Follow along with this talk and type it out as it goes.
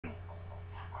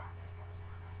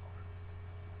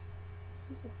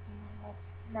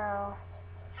No.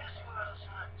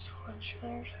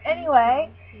 Anyway,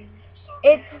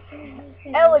 it's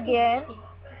Elle again.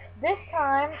 This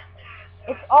time,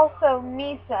 it's also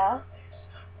Misa,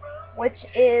 which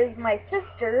is my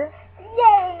sister.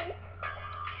 Yay!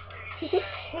 She's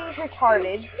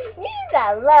retarded.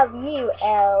 Misa, love you,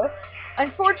 Elle.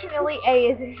 Unfortunately, A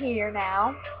isn't here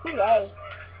now. Who's A?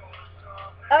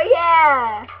 Oh,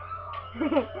 yeah!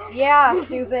 Yeah,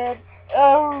 stupid.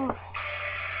 Oh.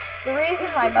 The reason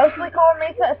I mostly call her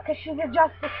Misa is because she's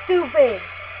just as stupid.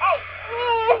 Hey,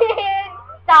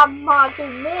 stop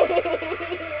mocking me!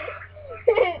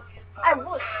 I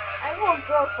won't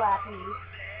girl slap you.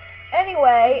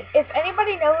 Anyway, if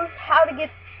anybody knows how to get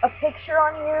a picture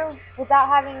on here without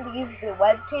having to use the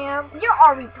webcam, You're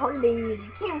already retarded.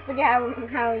 You can't figure out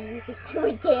how to use a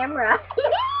stupid camera.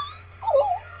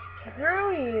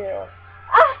 Screw you.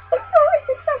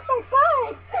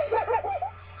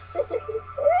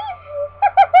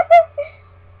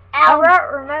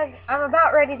 I'm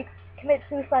about ready to commit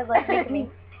suicide like me.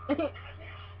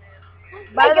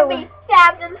 By the way,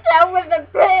 stabbed himself with a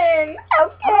pin.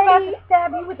 Okay. I'm about to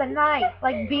stab you with a knife,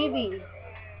 like BB.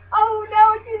 Oh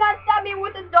no, do not stab me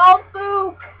with a doll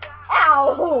spook.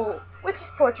 Ow. Which is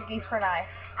Portuguese for knife.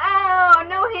 Ow,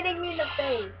 no hitting me in the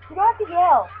face. You don't have to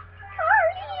yell.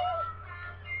 Sorry.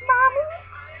 Mommy.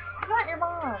 I'm not your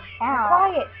mom. Ow. Be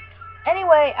quiet.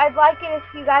 Anyway, I'd like it if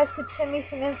you guys could send me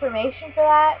some information for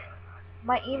that.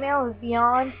 My email is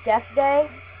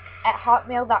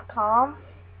beyonddeathday@hotmail.com.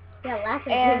 Yeah, last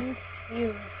and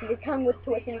your tongue was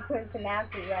twisted and you couldn't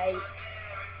pronounce it right.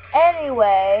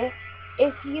 Anyway,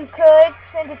 if you could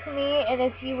send it to me, and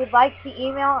if you would like the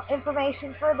email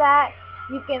information for that,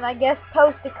 you can, I guess,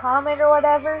 post a comment or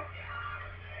whatever.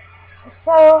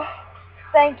 So,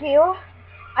 thank you.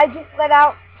 I just let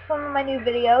out some of my new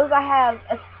videos. I have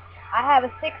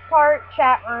a 6-part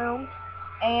chat room,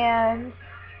 and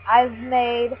I've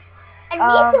made and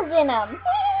Misa's in them.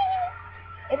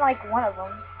 In like one of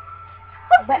them.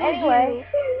 But anyway,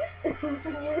 you're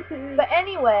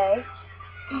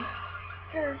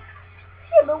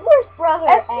the worst brother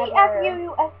ever.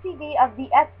 SVFUUSCD of the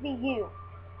SVU.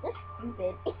 You're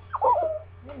stupid.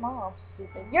 Your mom's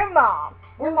stupid. Your mom.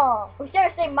 Your mom. We should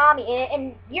have said mommy,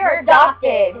 and you're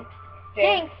adopted.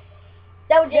 Jinx.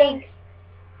 Double jinx.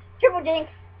 Triple jinx.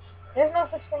 There's no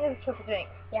such thing as a triple jinx.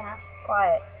 Yeah.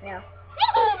 Quiet. Yeah.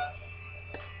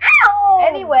 Ow!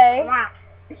 Anyway.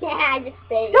 Yeah, I just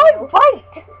say. Don't bite!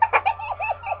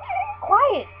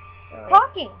 Quiet. Really?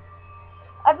 Talking.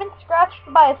 I've been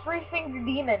scratched by a 3-fingered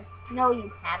demon. No,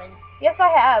 you haven't. Yes, I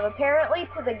have. Apparently,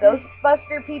 to the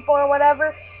Ghostbuster people or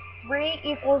whatever, 3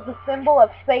 equals the symbol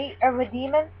of fate of a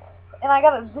demon. And I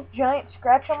got this giant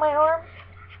scratch on my arm,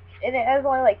 and it has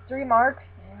only like 3 marks.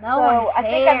 No one cares. I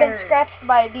think I've been scratched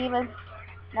by a demon.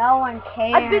 No one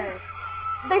cares.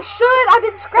 They should! I've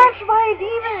been scratched by a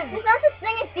demon! There's no such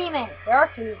thing as demons. There are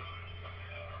 2.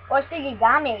 Well,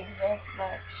 Shigigami exists,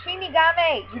 but...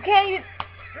 Shinigami! You can't even...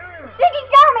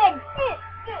 Shigigami!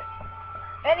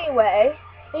 Anyway,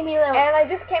 and I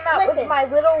just came out with my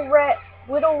little red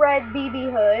BB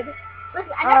hood.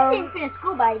 Listen, I never didn't finish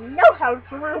school, but I know how to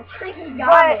throw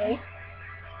Shigigami.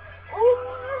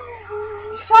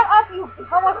 Shut up, you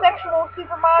homosexual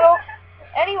supermodel!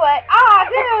 Anyway,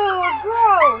 dude,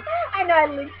 gross! I know I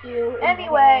licked you.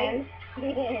 Anyway,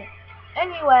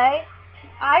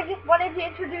 I just wanted to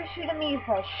introduce you to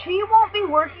Misa. She won't be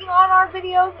working on our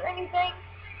videos or anything,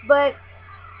 but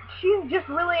she's just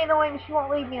really annoying. She won't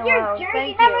leave me alone. You're a jerk.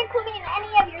 You never include me in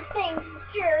any of your things,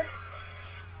 jerk.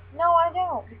 No, I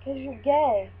don't, because you're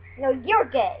gay. No, you're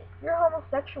gay. You're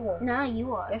homosexual. No,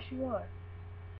 you are. Yes, you are.